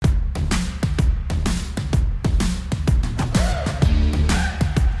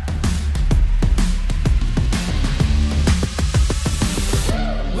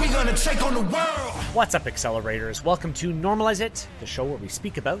What's up, Accelerators? Welcome to Normalize It, the show where we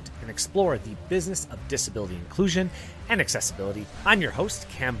speak about and explore the business of disability inclusion and accessibility. I'm your host,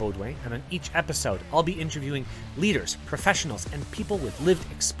 Cam Beaudoin, and on each episode, I'll be interviewing leaders, professionals, and people with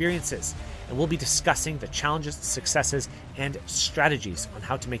lived experiences. And we'll be discussing the challenges, successes, and strategies on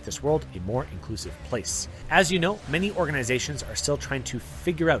how to make this world a more inclusive place. As you know, many organizations are still trying to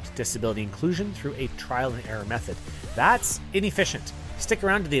figure out disability inclusion through a trial and error method. That's inefficient. Stick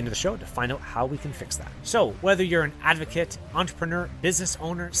around to the end of the show to find out how we can fix that. So, whether you're an advocate, entrepreneur, business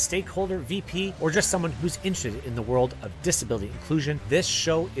owner, stakeholder, VP, or just someone who's interested in the world of disability inclusion, this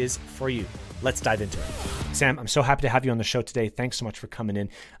show is for you. Let's dive into it. Sam, I'm so happy to have you on the show today. Thanks so much for coming in.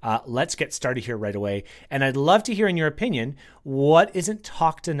 Let's get started here right away. And I'd love to hear, in your opinion, what isn't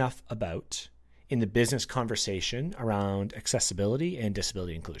talked enough about in the business conversation around accessibility and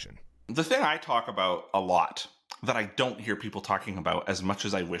disability inclusion? The thing I talk about a lot that I don't hear people talking about as much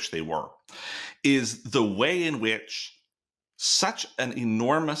as I wish they were is the way in which such an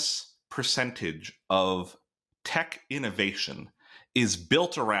enormous percentage of tech innovation is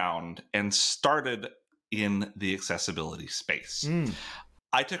built around and started in the accessibility space.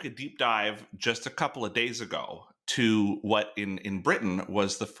 I took a deep dive just a couple of days ago to what in Britain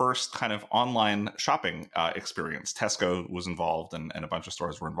was the first kind of online shopping experience. Tesco was involved and a bunch of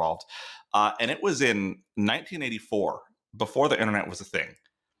stores were involved. And it was in 1984, before the internet was a thing.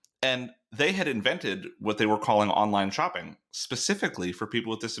 And they had invented what they were calling online shopping, specifically for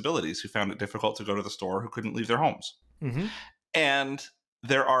people with disabilities who found it difficult to go to the store, who couldn't leave their homes. Mm-hmm. And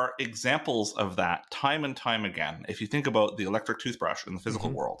there are examples of that time and time again. If you think about the electric toothbrush in the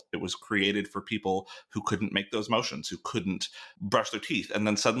physical world, it was created for people who couldn't make those motions, who couldn't brush their teeth. And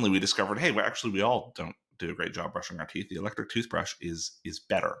then suddenly we discovered, hey, well, actually, we all don't do a great job brushing our teeth. The electric toothbrush is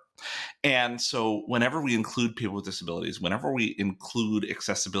better. And so whenever we include people with disabilities, whenever we include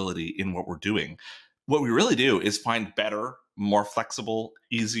accessibility in what we're doing, what we really do is find better, more flexible,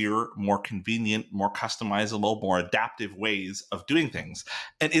 easier, more convenient, more customizable, more adaptive ways of doing things.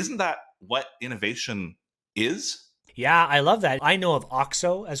 And isn't that what innovation is? Yeah, I love that. I know of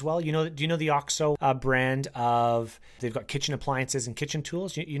OXO as well. Do you know the OXO brand of, they've got kitchen appliances and kitchen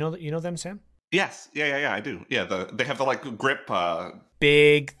tools? You know them, Sam? Yes. Yeah, I do. Yeah, they have the like grip.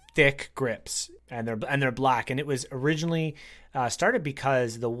 Big, thick grips, and they're black. And it was originally started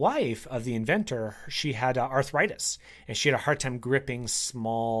because the wife of the inventor, she had arthritis, and she had a hard time gripping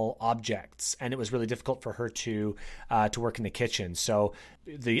small objects, and it was really difficult for her to work in the kitchen. So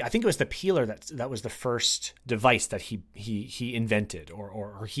I think it was the peeler that was the first device that he invented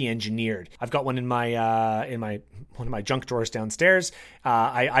or he engineered. I've got one in my one of my junk drawers downstairs.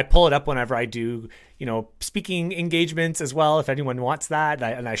 I pull it up whenever I do speaking engagements as well, if anyone wants that,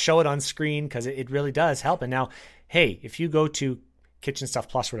 and I show it on screen because it really does help. And now, hey, if you go to Kitchen Stuff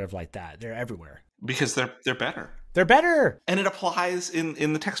Plus or whatever like that, they're everywhere. Because they're better. They're better. And it applies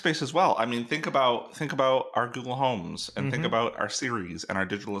in the tech space as well. I mean, think about our Google Homes and think about our Siris and our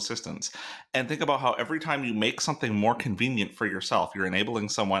digital assistants. And think about how every time you make something more convenient for yourself, you're enabling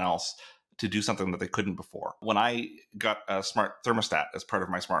someone else to do something that they couldn't before. When I got a smart thermostat as part of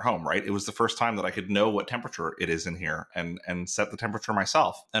my smart home, right, it was the first time that I could know what temperature it is in here and set the temperature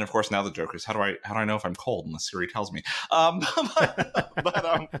myself. And of course, now the joke is, how do I know if I'm cold unless Siri tells me?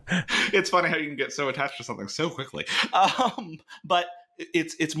 But it's funny how you can get so attached to something so quickly. But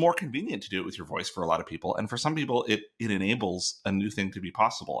it's more convenient to do it with your voice for a lot of people. And for some people, it enables a new thing to be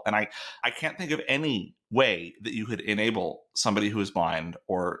possible. And I can't think of any way that you could enable somebody who is blind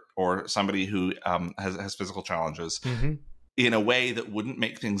or somebody who has physical challenges in a way that wouldn't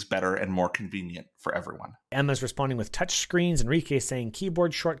make things better and more convenient for everyone. Emma's responding with touch screens. Enrique saying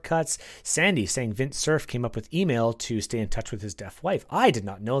keyboard shortcuts. Sandy saying Vince Cerf came up with email to stay in touch with his deaf wife. I did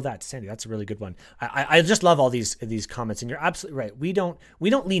not know that, Sandy. That's a really good one. I just love all these comments, and you're absolutely right. We don't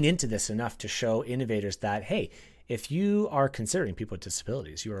lean into this enough to show innovators that, hey, if you are considering people with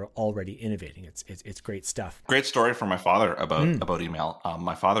disabilities, you are already innovating. It's great stuff. Great story from my father about email.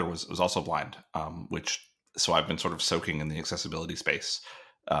 My father was also blind, so I've been sort of soaking in the accessibility space,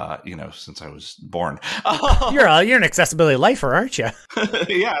 since I was born. You're an accessibility lifer, aren't you?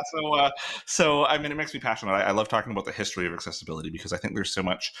 Yeah. So I mean, it makes me passionate. I love talking about the history of accessibility because I think there's so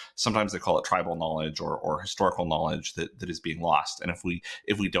much. Sometimes they call it tribal knowledge or historical knowledge that is being lost. And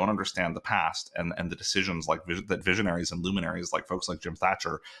if we don't understand the past and the decisions that visionaries and luminaries like folks like Jim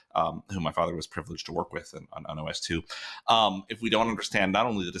Thatcher, who my father was privileged to work with on OS2, if we don't understand not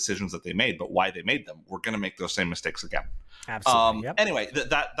only the decisions that they made but why they made them, we're going to make those same mistakes again. Absolutely. Yep. Anyway,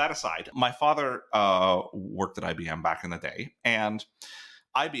 that aside, my father worked at IBM back in the day, and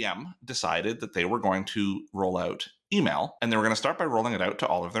IBM decided that they were going to roll out email, and they were going to start by rolling it out to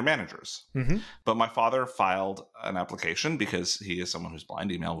all of their managers. Mm-hmm. But my father filed an application because he is someone who's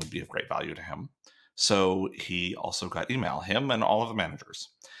blind. Email would be of great value to him. So he also got email, him and all of the managers.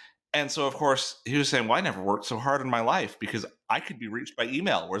 And so, of course, he was saying, well, I never worked so hard in my life because I could be reached by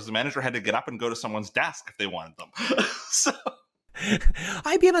email, whereas the manager had to get up and go to someone's desk if they wanted them. So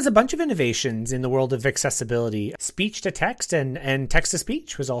IBM has a bunch of innovations in the world of accessibility. Speech to text and text to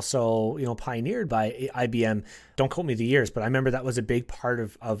speech was also, pioneered by IBM. Don't quote me the years, but I remember that was a big part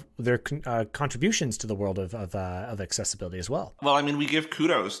of their contributions to the world of accessibility as well. Well, I mean, we give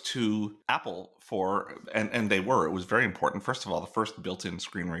kudos to Apple and it was very important. First of all, the first built-in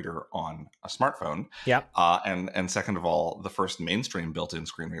screen reader on a smartphone. Yeah. And second of all, the first mainstream built-in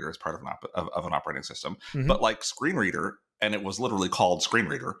screen reader as part of an operating system. Mm-hmm. But like screen reader, and it was literally called screen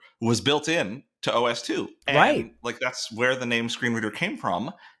reader, was built in to OS 2. And right. Like that's where the name screen reader came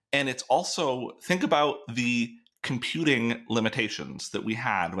from. And it's also, think about the computing limitations that we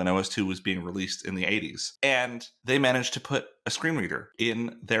had when OS 2 was being released in the 80s. And they managed to put a screen reader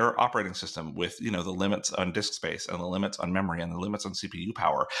in their operating system with, the limits on disk space and the limits on memory and the limits on CPU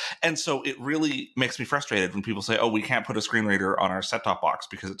power. And so it really makes me frustrated when people say, oh, we can't put a screen reader on our set-top box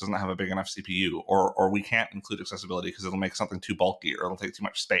because it doesn't have a big enough CPU, or we can't include accessibility because it'll make something too bulky or it'll take too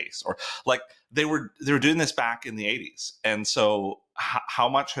much space. Or like they were doing this back in the 80s. And so how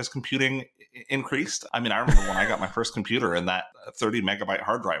much has computing increased? I mean, I remember when I got my first computer and that 30 megabyte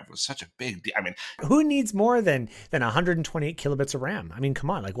hard drive was such a big deal. I mean, who needs more than 128 kilobits of RAM? I mean, come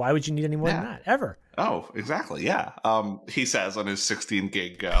on, like why would you need any more than that ever? Oh, exactly. Yeah. He says on his 16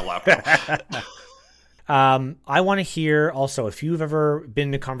 gig laptop. I want to hear also if you've ever been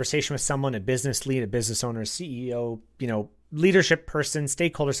in a conversation with someone, a business lead, a business owner, CEO, leadership person,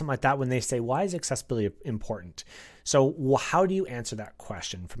 stakeholder, something like that, when they say, why is accessibility important? So how do you answer that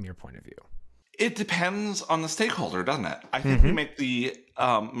question from your point of view? It depends on the stakeholder, doesn't it? I think we make the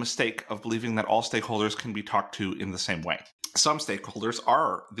mistake of believing that all stakeholders can be talked to in the same way. Some stakeholders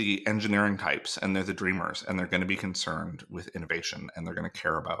are the engineering types and they're the dreamers and they're going to be concerned with innovation and they're going to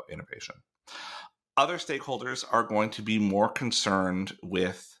care about innovation. Other stakeholders are going to be more concerned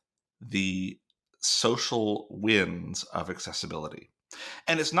with the social wins of accessibility.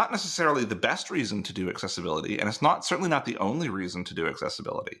 And it's not necessarily the best reason to do accessibility, and it's certainly not the only reason to do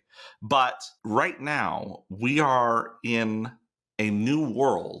accessibility. But right now, we are in a new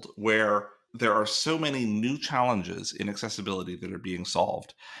world where there are so many new challenges in accessibility that are being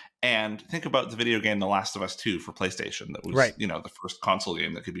solved. And think about the video game The Last of Us 2 for PlayStation that was, the first console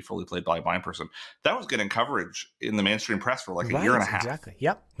game that could be fully played by a blind person. That was getting coverage in the mainstream press for like a year and a half. Exactly.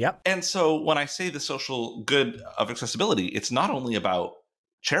 Yep. And so when I say the social good of accessibility, it's not only about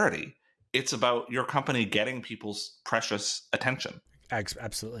charity, it's about your company getting people's precious attention.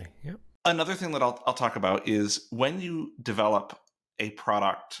 Absolutely. Yep. Another thing that I'll talk about is when you develop a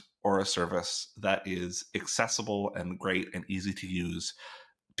product or a service that is accessible and great and easy to use,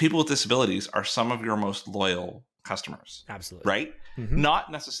 people with disabilities are some of your most loyal customers. Absolutely. Right? Mm-hmm.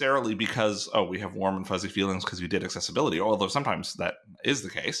 Not necessarily because, we have warm and fuzzy feelings because we did accessibility, although sometimes that is the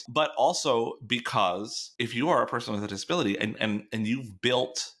case, but also because if you are a person with a disability and you've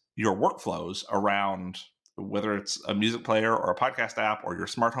built your workflows around whether it's a music player or a podcast app or your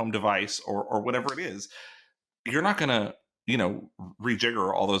smart home device or whatever it is, you're not going to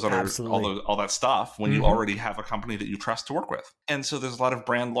rejigger all those other, all that stuff when you already have a company that you trust to work with. And so there's a lot of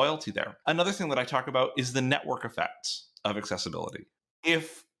brand loyalty there. Another thing that I talk about is the network effects of accessibility.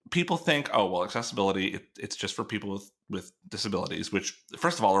 If people think, accessibility, it's just for people with disabilities, which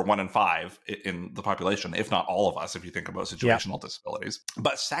first of all are 1 in 5 in the population, if not all of us, if you think about situational disabilities.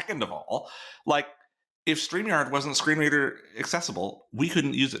 But second of all, like, if StreamYard wasn't screen reader accessible, we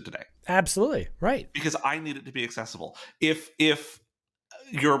couldn't use it today. Absolutely. Right. Because I need it to be accessible. If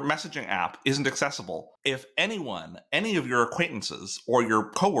your messaging app isn't accessible, if any of your acquaintances or your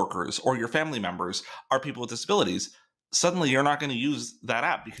coworkers or your family members are people with disabilities, suddenly you're not going to use that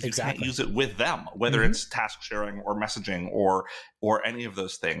app because you can't use it with them, whether it's task sharing or messaging or any of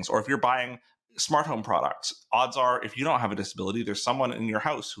those things. Or if you're buying smart home products, odds are if you don't have a disability, there's someone in your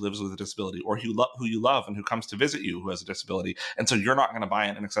house who lives with a disability or who you love and who comes to visit you who has a disability. And so you're not going to buy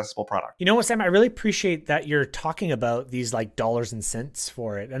an accessible product. You know what, Sam, I really appreciate that you're talking about these like dollars and cents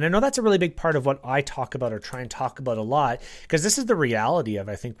for it. And I know that's a really big part of what I talk about or try and talk about a lot, because this is the reality of,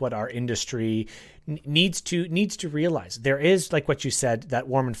 I think, what our industry needs to realize. There is, like what you said, that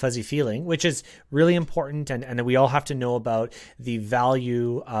warm and fuzzy feeling, which is really important. And we all have to know about the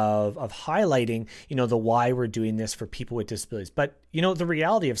value of highlighting highlighting, the why we're doing this for people with disabilities. But, the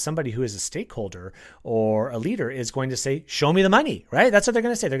reality of somebody who is a stakeholder or a leader is going to say, show me the money, right? That's what they're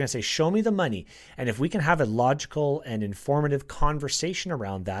going to say. They're going to say, show me the money. And if we can have a logical and informative conversation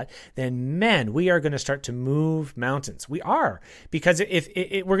around that, then man, we are going to start to move mountains. We are, because if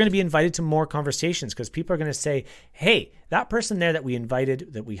we're going to be invited to more conversations, because people are going to say, hey, that person there that we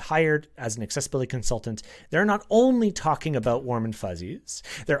invited, that we hired as an accessibility consultant, they're not only talking about warm and fuzzies,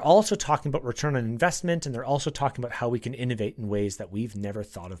 they're also talking about return on investment, and they're also talking about how we can innovate in ways that we've never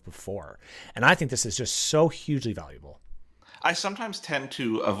thought of before. And I think this is just so hugely valuable. I sometimes tend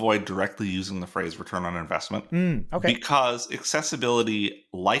to avoid directly using the phrase return on investment because accessibility,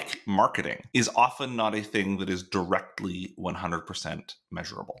 like marketing, is often not a thing that is directly 100%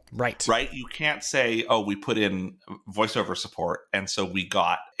 measurable. Right. You can't say, oh, we put in voiceover support and so we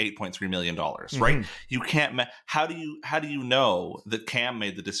got $8.3 million, right? You can't. How do you know that Cam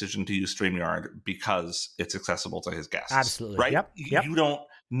made the decision to use StreamYard because it's accessible to his guests? Absolutely. Right? Yep. You don't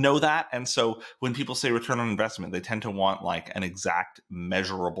know that. And so when people say return on investment, they tend to want like an exact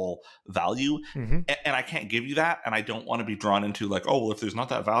measurable value. And I can't give you that. And I don't want to be drawn into like, oh, well, if there's not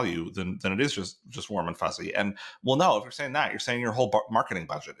that value, then it is just warm and fuzzy. And well, no, if you're saying that, you're saying your whole marketing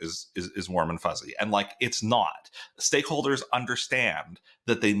budget is warm and fuzzy. And like, it's not. Stakeholders understand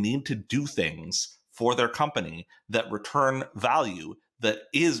that they need to do things for their company that return value, that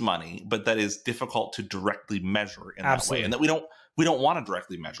is money, but that is difficult to directly measure in that way. And that we don't want to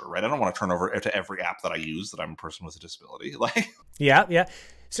directly measure, right? I don't want to turn over to every app that I use that I'm a person with a disability. Yeah.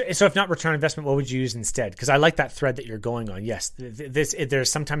 So if not return on investment, what would you use instead? Because I like that thread that you're going on. Yes,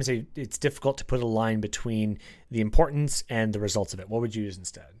 there's sometimes it's difficult to put a line between the importance and the results of it. What would you use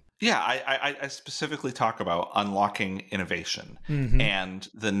instead? Yeah, I specifically talk about unlocking innovation and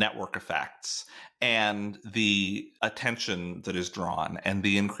the network effects and the attention that is drawn and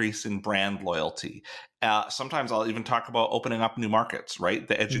the increase in brand loyalty. Sometimes I'll even talk about opening up new markets, right?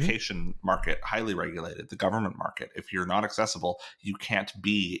 The education market, highly regulated, the government market. If you're not accessible, you can't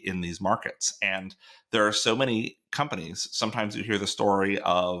be in these markets. And there are so many companies, sometimes you hear the story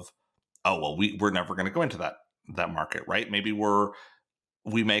of, oh, well, we're never going to go into that market, right? Maybe we're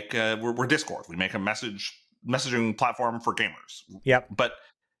Discord. We make a messaging platform for gamers. Yep. But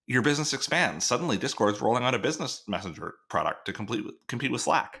your business expands. Suddenly Discord is rolling out a business messenger product to compete with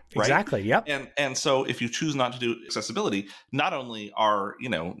Slack. Right? Exactly. Yep. And so if you choose not to do accessibility, not only are,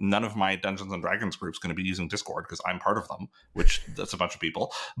 none of my Dungeons and Dragons groups going to be using Discord because I'm part of them, which that's a bunch of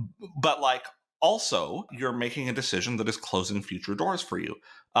people, but like also you're making a decision that is closing future doors for you.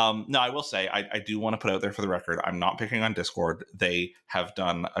 Now, I will say, I do want to put out there for the record, I'm not picking on Discord. They have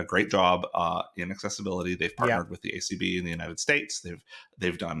done a great job in accessibility. They've partnered with the ACB in the United States.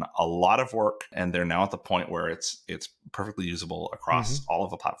 They've done a lot of work, and they're now at the point where it's perfectly usable across all of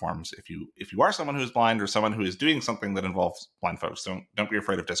the platforms. If you are someone who is blind or someone who is doing something that involves blind folks, don't be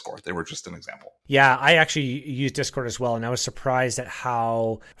afraid of Discord. They were just an example. Yeah, I actually use Discord as well, and I was surprised at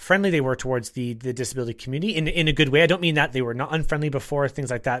how friendly they were towards the disability community in a good way. I don't mean that they were not unfriendly before, things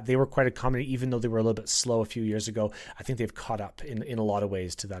like that. They were quite accommodating, even though they were a little bit slow a few years ago. I think they've caught up in a lot of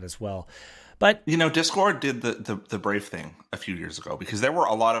ways to that as well. But Discord did the brave thing a few years ago because there were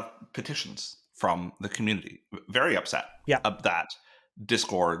a lot of petitions from the community, very upset that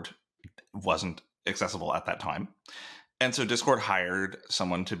Discord wasn't accessible at that time. And so Discord hired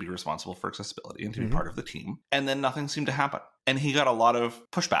someone to be responsible for accessibility and to be part of the team. And then nothing seemed to happen. And he got a lot of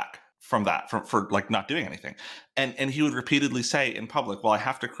pushback from that, for like not doing anything. And he would repeatedly say in public, well, I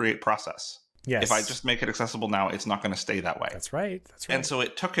have to create process. Yes. If I just make it accessible now, it's not going to stay that way. That's right. And so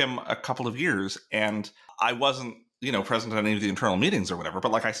it took him a couple of years, and I wasn't, present at any of the internal meetings or whatever,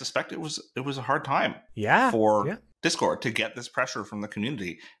 but like I suspect it was a hard time for Discord to get this pressure from the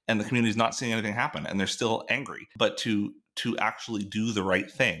community, and the community's not seeing anything happen, and they're still angry. But to actually do the right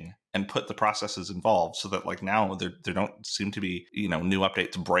thing and put the processes involved so that like now there don't seem to be, new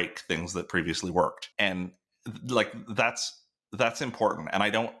updates break things that previously worked. And like that's important. And I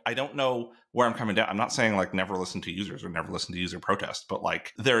don't know where I'm coming down. I'm not saying like never listen to users or never listen to user protests, but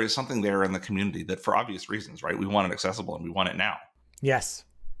like there is something there in the community that for obvious reasons, right? We want it accessible and we want it now. Yes.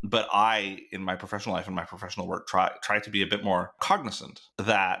 But I, in my professional life and my professional work, try to be a bit more cognizant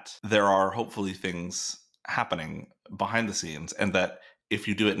that there are hopefully things happening behind the scenes, and that if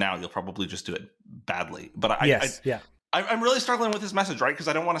you do it now, you'll probably just do it badly. But I'm really struggling with this message, right? Because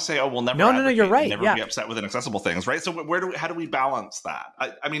I don't want to say, oh, we'll never. No, you're right. Never be upset with inaccessible things, right? So how do we balance that?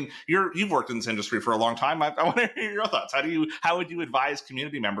 I mean, you've worked in this industry for a long time. I want to hear your thoughts. How would you advise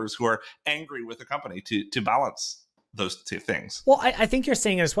community members who are angry with the company to balance those two things. Well, I think you're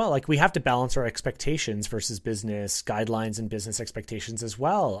saying it as well. Like, we have to balance our expectations versus business guidelines and business expectations as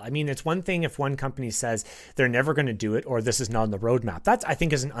well. I mean, it's one thing if one company says they're never going to do it or this is not on the roadmap. That's, I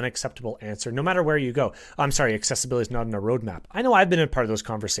think, is an unacceptable answer, no matter where you go. I'm sorry, accessibility is not on the roadmap. I know I've been a part of those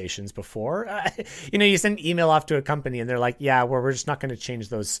conversations before. You send an email off to a company and they're like, yeah, well, we're just not going to change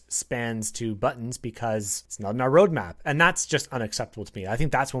those spans to buttons because it's not on our roadmap. And that's just unacceptable to me. I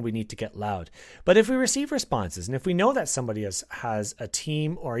think that's when we need to get loud. But if we receive responses and if we know that somebody has a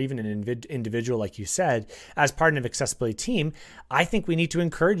team or even an individual, like you said, as part of an accessibility team, I think we need to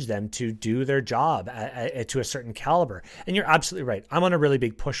encourage them to do their job to a certain caliber. And you're absolutely right. I'm on a really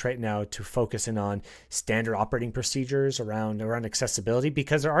big push right now to focus in on standard operating procedures around accessibility,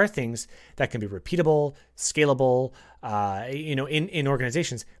 because there are things that can be repeatable, scalable, in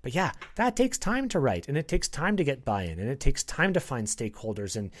organizations. But yeah, that takes time to write, and it takes time to get buy-in, and it takes time to find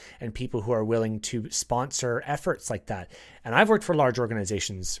stakeholders and people who are willing to sponsor efforts like that. And I've worked for large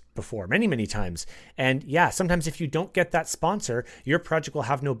organizations before, many, many times. And yeah, sometimes if you don't get that sponsor, your project will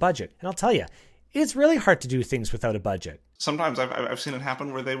have no budget. And I'll tell you, it's really hard to do things without a budget. Sometimes I've seen it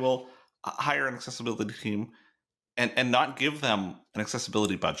happen where they will hire an accessibility team and not give them an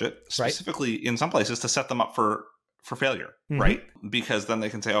accessibility budget, specifically in some places to set them up for failure, right? Because then they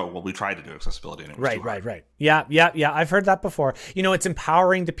can say, oh, well, we tried to do accessibility and it was too hard. Right. Yeah. I've heard that before. It's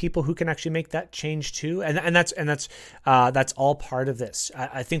empowering to people who can actually make that change too. And that's all part of this.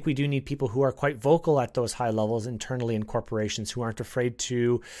 I think we do need people who are quite vocal at those high levels internally in corporations, who aren't afraid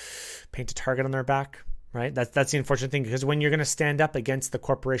to paint a target on their back. Right. That's the unfortunate thing, because when you're going to stand up against the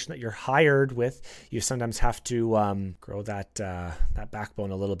corporation that you're hired with, you sometimes have to grow that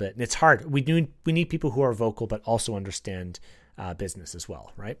backbone a little bit, and it's hard. We need people who are vocal but also understand business as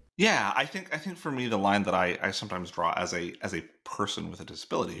well. Right. Yeah, I think for me, the line that I sometimes draw as a person with a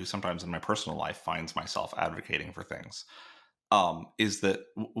disability, who sometimes in my personal life finds myself advocating for things, is that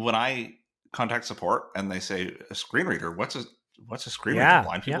when I contact support and they say, a screen reader, what's a screen reader?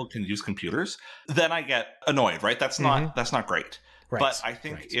 Blind people can use computers. Then I get annoyed, right? That's not great. Right. But I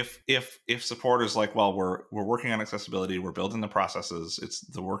think if support is like, well, we're working on accessibility, we're building the processes,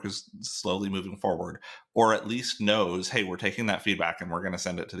 the work is slowly moving forward, or at least knows, hey, we're taking that feedback and we're going to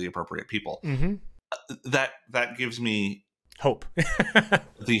send it to the appropriate people. That gives me hope.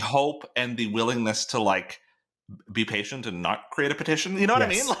 The hope and the willingness to be patient and not create a petition. You know what I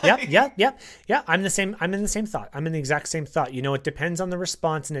mean? Yeah. I'm in the same thought. I'm in the exact same thought. It depends on the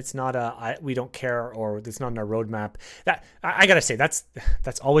response, and it's not we don't care, or it's not on our roadmap. That I gotta say, that's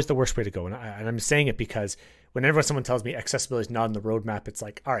always the worst way to go. And I'm saying it because whenever someone tells me accessibility is not on the roadmap, it's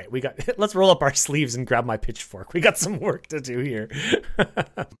like, all right, let's roll up our sleeves and grab my pitchfork. We got some work to do here.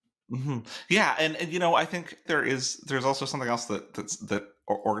 Yeah, and I think there's also something else that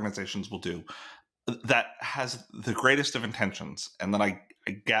organizations will do that has the greatest of intentions, and then I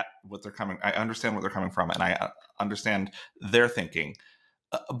get what they're coming. I understand what they're coming from, and I understand their thinking.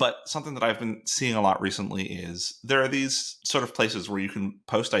 But something that I've been seeing a lot recently is there are these sort of places where you can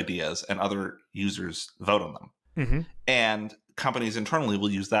post ideas and other users vote on them, and companies internally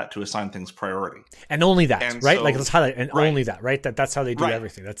will use that to assign things priority, and only that, and right? So, let's highlight, and only that, right? That's how they do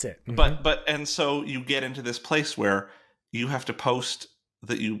everything. That's it. But and so you get into this place where you have to post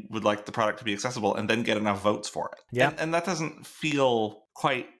that you would like the product to be accessible and then get enough votes for it. Yeah. And that doesn't feel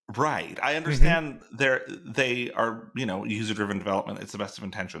quite right. I understand they are, user-driven development. It's the best of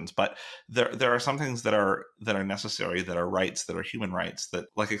intentions, but there are some things that are necessary, that are rights, that are human rights, that,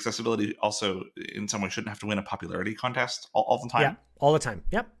 like accessibility, also in some way shouldn't have to win a popularity contest all the time. Yeah, all the time.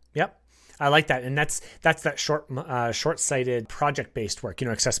 Yep. I like that. And that's that short-sighted project-based work.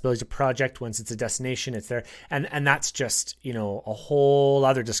 Accessibility is a project. Once it's a destination, it's there. And that's just, a whole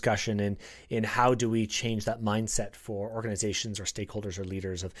other discussion in how do we change that mindset for organizations or stakeholders or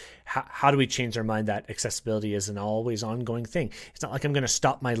leaders of how do we change their mind that accessibility is an always ongoing thing. It's not like I'm going to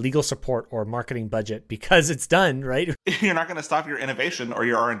stop my legal support or marketing budget because it's done, right? You're not going to stop your innovation or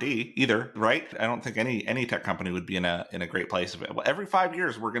your R&D either, right? I don't think any tech company would be in a great place. Every 5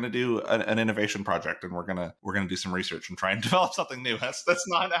 years, we're going to do an innovation project, and we're gonna do some research and try and develop something new. That's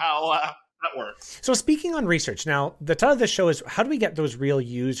not how that works. So speaking on research, now the title of the show is how do we get those real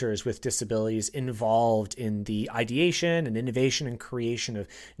users with disabilities involved in the ideation and innovation and creation of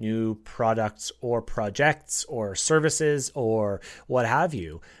new products or projects or services or what have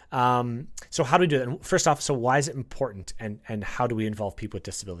you. So how do we do that? And first off, so why is it important, and how do we involve people with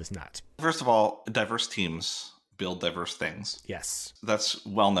disabilities in that? First of all, diverse teams build diverse things. Yes. That's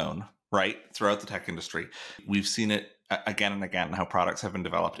well known, right? Throughout the tech industry. We've seen it again and again how products have been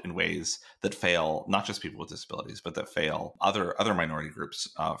developed in ways that fail not just people with disabilities, but that fail other minority groups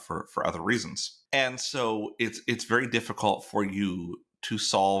for other reasons. And so it's very difficult for you to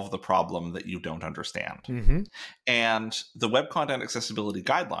solve the problem that you don't understand. Mm-hmm. And the Web Content Accessibility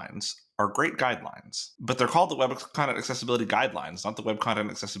Guidelines are great guidelines, but they're called the Web Content Accessibility Guidelines, not the Web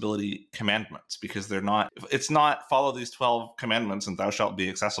Content Accessibility Commandments, because it's not follow these 12 commandments and thou shalt be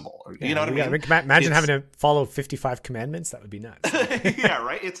accessible. Or, you know what I mean? Imagine having to follow 55 commandments. That would be nuts. Yeah,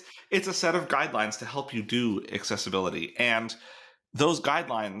 right? It's a set of guidelines to help you do accessibility. And those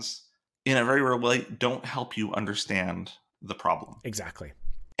guidelines, in a very real way, don't help you understand the problem. Exactly.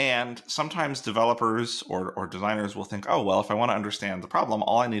 And sometimes developers or designers will think, oh, well, if I want to understand the problem,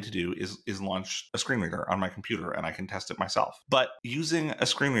 all I need to do is launch a screen reader on my computer and I can test it myself. But using a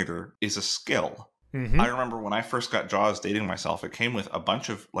screen reader is a skill. Mm-hmm. I remember when I first got JAWS dating myself, it came with a bunch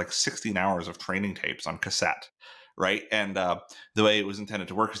of 16 hours of training tapes on cassette. Right. And the way it was intended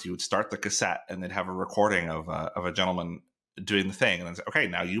to work is you would start the cassette and they'd have a recording of a gentleman doing the thing and then say, okay,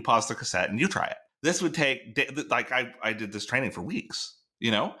 now you pause the cassette and you try it. This would take, I did this training for weeks.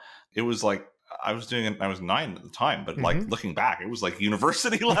 It was like I was doing it. I was 9 at the time, but looking back, it was like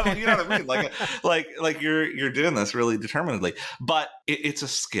university level. You know what I mean? Like you're doing this really determinedly. But it's a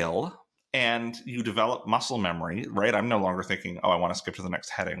skill, and you develop muscle memory, right? I'm no longer thinking, oh, I want to skip to the next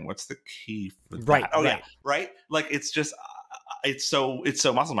heading. What's the key for that? Right. Oh, right. yeah, right. Like it's just it's so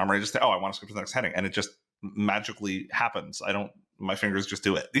muscle memory. Just say, oh, I want to skip to the next heading, and it just magically happens. My fingers just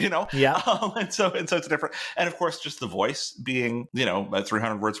do it, Yeah. And so it's different. And of course, just the voice being, at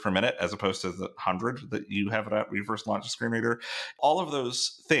 300 words per minute, as opposed to the 100 that you have it at when you first launch a screen reader. All of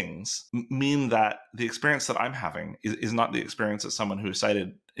those things mean that the experience that I'm having is not the experience that someone who is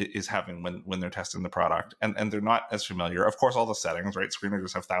sighted is having when they're testing the product. And they're not as familiar. Of course, all the settings, right? Screen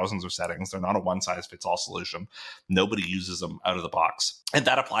readers have thousands of settings. They're not a one-size-fits-all solution. Nobody uses them out of the box. And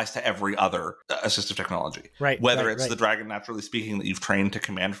that applies to every other assistive technology. Right. Whether it's the Dragon Naturally Speaking that you've trained to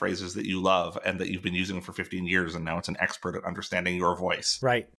command phrases that you love and that you've been using for 15 years, and now it's an expert at understanding your voice.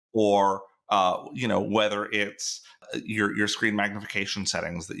 Right. Or, whether it's your screen magnification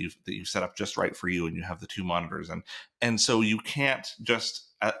settings that you've set up just right for you, and you have the 2 monitors. And so you can't just,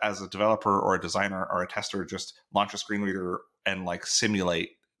 as a developer or a designer or a tester, just launch a screen reader and simulate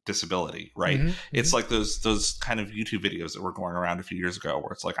disability, right? Mm-hmm. It's like those kind of YouTube videos that were going around a few years ago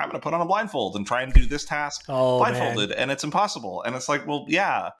where it's like, I'm going to put on a blindfold and try and do this task blindfolded, man. And it's impossible. And it's like, well,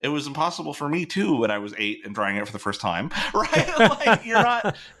 yeah, it was impossible for me too when I was 8 and trying it for the first time, right?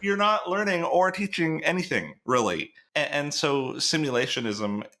 You're not learning or teaching anything really. And so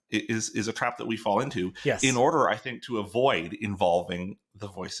simulationism is a trap that we fall into in order, I think, to avoid involving the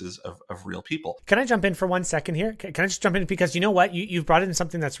voices of real people. Can I jump in for 1 second here? Can I just jump in? Because you know what? You've brought in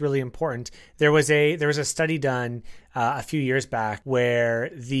something that's really important. There was a study done a few years back where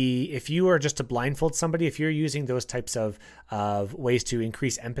if you are just to blindfold somebody, if you're using those types of ways to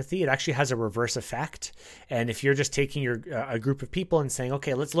increase empathy, it actually has a reverse effect. And if you're just taking a group of people and saying,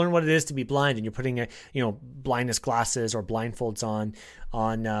 okay, let's learn what it is to be blind, and you're putting blindness glasses or blindfolds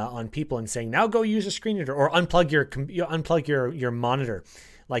on people and saying, now go use a screen reader or unplug your monitor.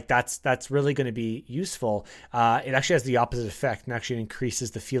 Like that's really going to be useful. It actually has the opposite effect and actually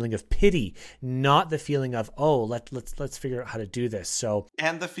increases the feeling of pity, not the feeling of, oh, let's figure out how to do this. So,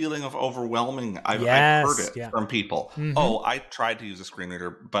 and the feeling of overwhelming. I've heard it from people. Mm-hmm. Oh, I tried to use a screen reader,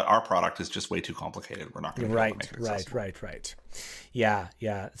 but our product is just way too complicated. We're not going to be able to make it accessible. Right.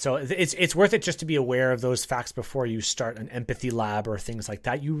 Yeah. So it's worth it just to be aware of those facts before you start an empathy lab or things like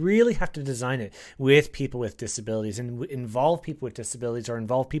that. You really have to design it with people with disabilities and involve people with disabilities or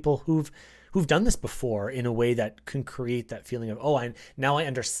involve people who've done this before in a way that can create that feeling of, oh, I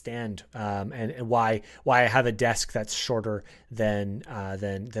understand and why I have a desk that's shorter than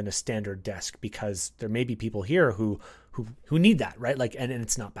a standard desk, because there may be people here who need that, right? And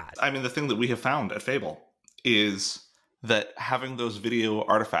it's not bad. I mean, the thing that we have found at Fable is that having those video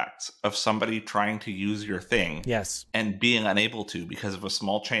artifacts of somebody trying to use your thing and being unable to because of a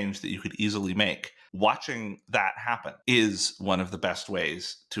small change that you could easily make, watching that happen is one of the best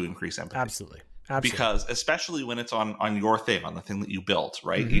ways to increase empathy. Absolutely. Because especially when it's on your thing, on the thing that you built,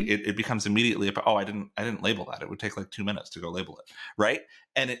 right? Mm-hmm. It becomes immediately about, oh, I didn't label that. It would take 2 minutes to go label it, right?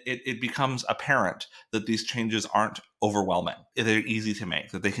 And it becomes apparent that these changes aren't overwhelming. They're easy to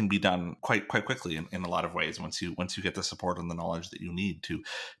make, that they can be done quite quickly in a lot of ways once you get the support and the knowledge that you need to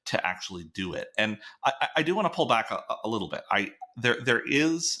actually do it. And I do want to pull back a little bit. There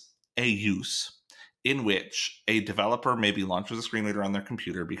is a use in which a developer maybe launches a screen reader on their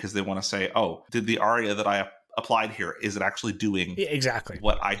computer because they want to say, oh, did the aria that I applied here? Is it actually doing exactly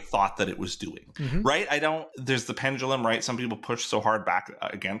what I thought that it was doing? Mm-hmm. Right? There's the pendulum, right? Some people push so hard back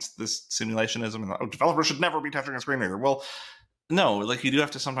against this simulationism and developers should never be touching a screen reader. Well, no, like you do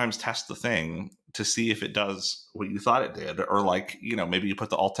have to sometimes test the thing to see if it does what you thought it did, or like, maybe you put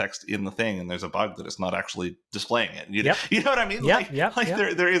the alt text in the thing and there's a bug that it's not actually displaying it. You know what I mean?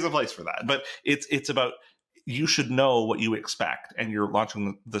 There is a place for that, but it's about, you should know what you expect, and you're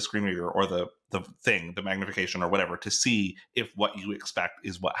launching the screen reader or the thing, the magnification or whatever, to see if what you expect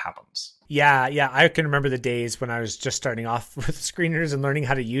is what happens. Yeah. I can remember the days when I was just starting off with screen readers and learning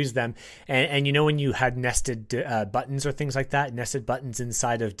how to use them. And when you had nested buttons or things like that, nested buttons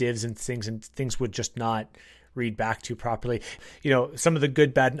inside of divs and things would just not read back to properly. Some of the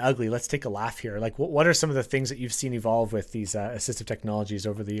good, bad, and ugly. Let's take a laugh here. Like, what are some of the things that you've seen evolve with these assistive technologies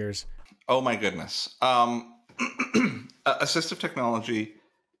over the years? Oh my goodness. Assistive technology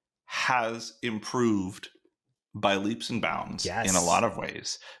has improved by leaps and bounds in a lot of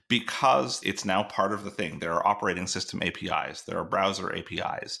ways, because it's now part of the thing. There are operating system APIs, there are browser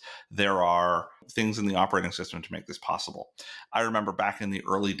APIs, there are things in the operating system to make this possible. I remember back in the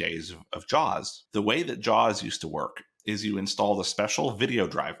early days of JAWS, the way that JAWS used to work is you installed a special video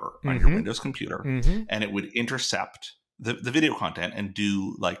driver on your Windows computer, and it would intercept the video content and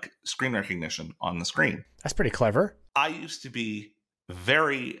do like screen recognition on the screen. That's pretty clever. I used to be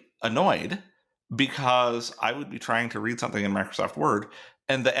very annoyed because I would be trying to read something in Microsoft Word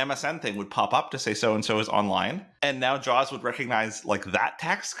and the MSN thing would pop up to say so-and-so is online. And now JAWS would recognize like that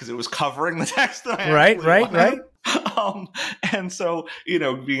text because it was covering the text that I Right. And so,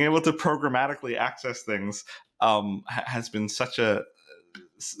 being able to programmatically access things has been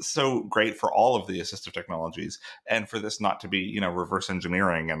so great for all of the assistive technologies, and for this not to be, reverse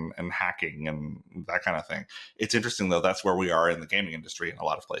engineering and hacking and that kind of thing. It's interesting though, that's where we are in the gaming industry in a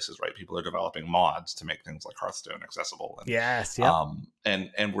lot of places, right? People are developing mods to make things like Hearthstone accessible. And, yes. Yeah.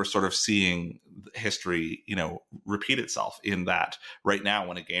 And we're sort of seeing history, repeat itself in that right now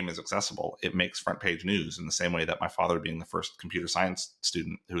when a game is accessible, it makes front page news in the same way that my father, being the first computer science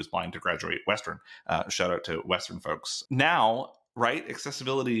student who was blind to graduate Western, shout out to Western folks. Now, right,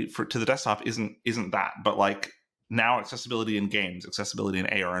 accessibility to the desktop isn't that, but like now accessibility in games, accessibility in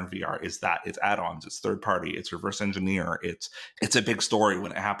AR and VR is that. It's add-ons, it's third party, it's reverse engineer, it's a big story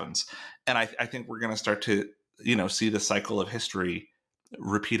when it happens. And I think we're going to start to see the cycle of history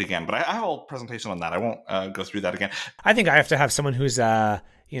repeat again. But I have a whole presentation on that. I won't go through that again. I think I have to have someone who's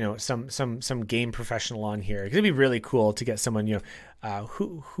some game professional on here. It'd be really cool to get someone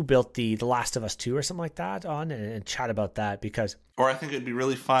who built the Last of Us 2 or something like that on and chat about that, because. Or I think it'd be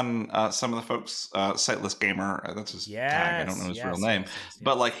really fun. Some of the folks, Sightless Gamer, that's his tag. I don't know his real name,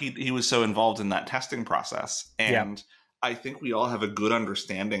 but like he was so involved in that testing process, and I think we all have a good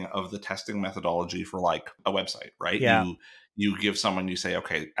understanding of the testing methodology for like a website, right? Yeah. You give someone, you say,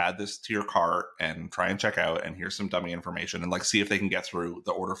 okay, add this to your cart and try and check out, and here's some dummy information, and like see if they can get through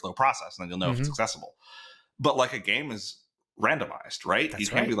the order flow process, and then you'll know if it's accessible. But like a game is randomized, right? That's you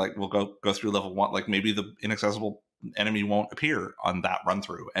can't be like, we'll go through level 1, like maybe the inaccessible enemy won't appear on that run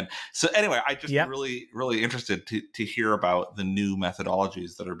through. And so anyway, I just really, really interested to hear about the new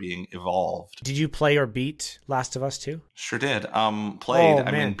methodologies that are being evolved. Did you play or beat Last of Us 2? Sure did. Played.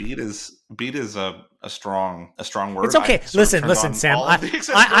 I mean, beat is a strong word. It's okay. Listen, Sam.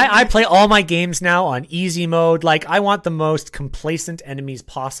 I play all my games now on easy mode. Like, I want the most complacent enemies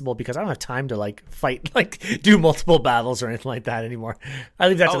possible because I don't have time to like fight, like do multiple battles or anything like that anymore. I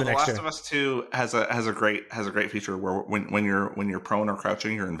leave that to the next year. Last of Us 2 has a great feature where when you're prone or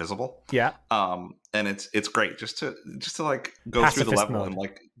crouching, you're invisible. Yeah. And it's great just to like go Pacifist through the level mode. And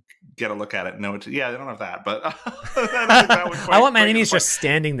like get a look at it. No, they don't have that, but I want my enemies just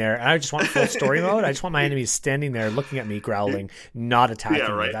standing there. I just want full story mode. I just want my enemies standing there looking at me, growling, not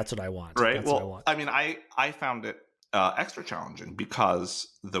attacking me. That's what I want. Right. That's what I want. I mean, I found it extra challenging because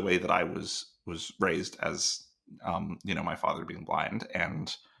the way that I was raised as, my father being blind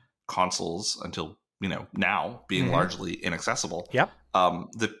and consoles until, now being largely inaccessible. Yep.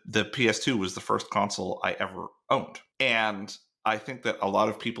 The PS2 was the first console I ever owned. And I think that a lot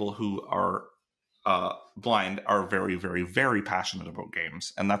of people who are blind are very, very, very passionate about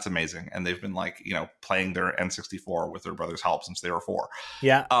games, and that's amazing. And they've been like, playing their N64 with their brother's help since they were 4.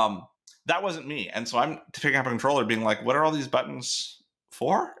 Yeah. That wasn't me. And so I'm picking up a controller being like, what are all these buttons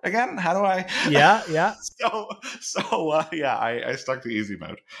for again? How do I? Yeah. I stuck to easy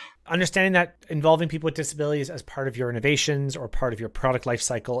mode. Understanding that involving people with disabilities as part of your innovations or part of your product life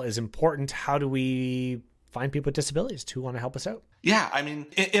cycle is important. How do we find people with disabilities who want to help us out. Yeah, I mean,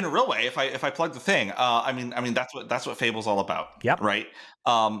 in a real way, if I plug the thing, I mean that's what Fable's all about. Yep. Right.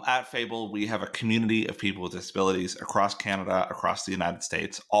 At Fable, we have a community of people with disabilities across Canada, across the United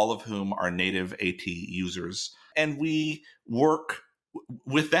States, all of whom are native AT users, and we work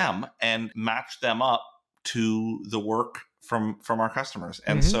with them and match them up to the work from our customers.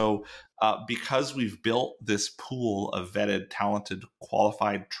 And so because we've built this pool of vetted, talented,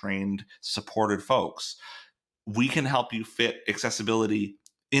 qualified, trained, supported folks, we can help you fit accessibility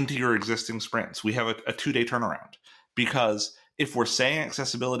into your existing sprints. We have a 2-day turnaround, because if we're saying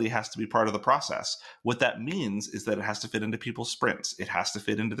accessibility has to be part of the process, what that means is that it has to fit into people's sprints. It has to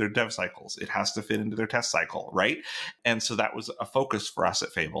fit into their dev cycles. It has to fit into their test cycle, right? And so that was a focus for us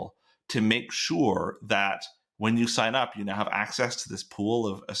at Fable, to make sure that when you sign up, you now have access to this pool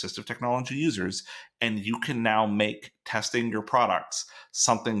of assistive technology users, and you can now make testing your products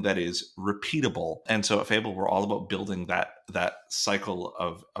something that is repeatable. And so at Fable, we're all about building that cycle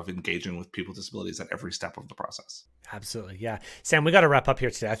of engaging with people with disabilities at every step of the process. Absolutely. Yeah. Sam, we got to wrap up here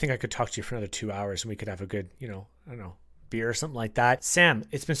today. I think I could talk to you for another 2 hours and we could have a good, I don't know, beer or something like that. Sam,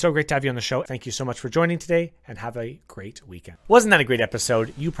 it's been so great to have you on the show. Thank you so much for joining today, and have a great weekend. Wasn't that a great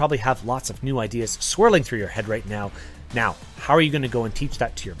episode? You probably have lots of new ideas swirling through your head right now. Now, how are you going to go and teach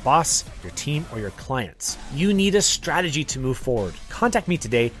that to your boss, your team, or your clients? You need a strategy to move forward. Contact me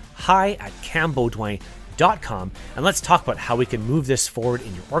today, hi@cambeaudouin.com, and let's talk about how we can move this forward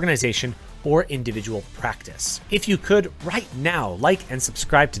in your organization or individual practice. If you could right now like and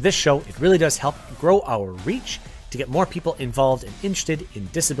subscribe to this show, it really does help grow our reach to get more people involved and interested in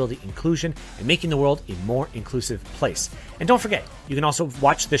disability inclusion and making the world a more inclusive place. And don't forget, you can also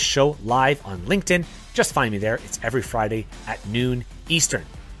watch this show live on LinkedIn. Just find me there. It's every Friday at noon Eastern.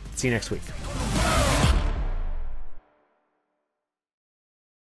 See you next week.